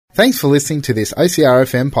Thanks for listening to this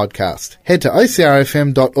OCRFM podcast. Head to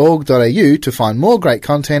ocrfm.org.au to find more great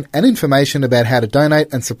content and information about how to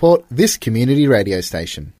donate and support this community radio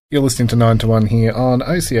station. You're listening to 9 to 1 here on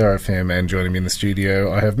OCRFM, and joining me in the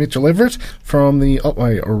studio I have Mitchell Everett from the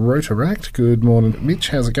Otway Rotaract. Good morning, Mitch.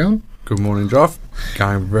 How's it going? Good morning, Joff.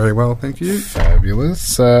 Going very well, thank you.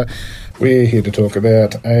 Fabulous. We're here to talk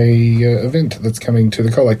about a event that's coming to the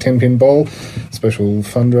Colac 10-Pin Bowl, special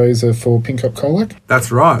fundraiser for Pink Up Colac.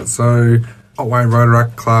 That's right. So, Otway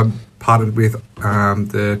Rotaract Club partnered with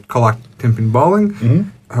the Colac 10-Pin Bowling.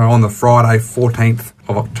 Mm-hmm. On the Friday, 14th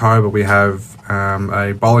of October, we have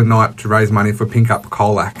a bowling night to raise money for Pink Up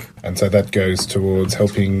Colac. And so that goes towards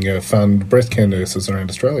helping fund breast care nurses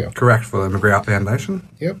around Australia. Correct, for the McGrath Foundation.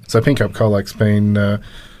 Yep. So Pink Up Colac's been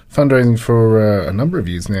fundraising for a number of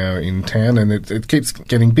years now in town, and it keeps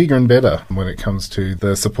getting bigger and better when it comes to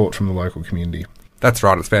the support from the local community. That's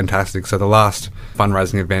right, it's fantastic. So the last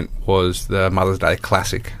fundraising event was the Mother's Day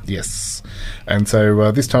Classic. Yes. And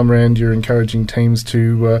so this time around you're encouraging teams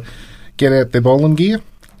to get out their bowling gear?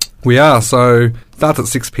 We are. So it starts at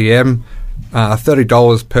 6 p.m,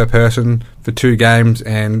 $30 per person for 2 games,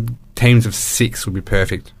 and teams of 6 would be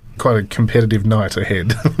perfect. Quite a competitive night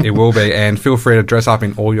ahead. It will be, and feel free to dress up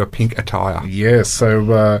in all your pink attire. Yes,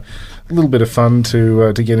 so a little bit of fun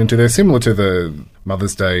to get into there, similar to the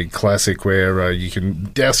Mother's Day Classic where you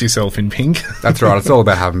can douse yourself in pink. That's right, it's all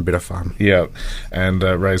about having a bit of fun. Yeah, and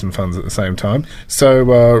raising funds at the same time. So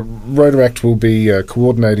Rotaract will be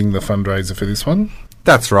coordinating the fundraiser for this one.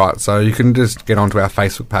 That's right. So you can just get onto our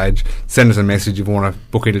Facebook page, send us a message if you want to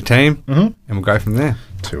book in a team, and we'll go from there.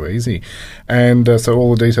 Too easy. And so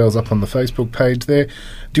all the details up on the Facebook page there.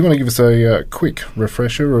 Do you want to give us a quick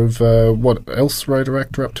refresher of what else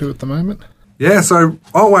Rotaract are up to at the moment? Yeah, so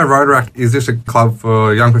Otway Rotaract is just a club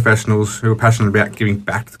for young professionals who are passionate about giving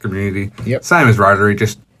back to the community. Yep. Same as Rotary,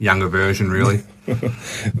 just younger version, really.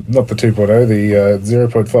 Not the 2.0, the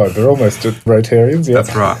 0.5. They're almost Rotarians. Yeah,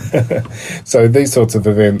 that's right. So these sorts of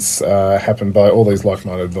events happen by all these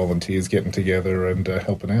like-minded volunteers getting together and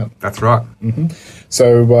helping out. That's right. Mm-hmm.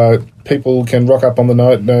 So people can rock up on the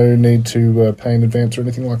night, no need to pay in advance or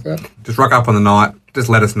anything like that? Just rock up on the night. Just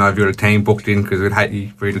let us know if you're a team booked in, because we'd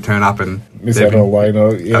hate for you to turn up and miss out on a lane.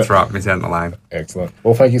 Yeah. That's right, miss out on a lane. Excellent.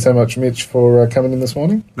 Well, thank you so much, Mitch, for coming in this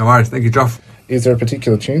morning. No worries. Thank you, Joff. Is there a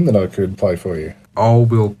particular tune that I could play for you? I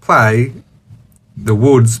will play The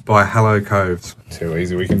Woods by Hello Coves. Too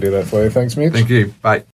easy. We can do that for you. Thanks, Mitch. Thank you. Bye.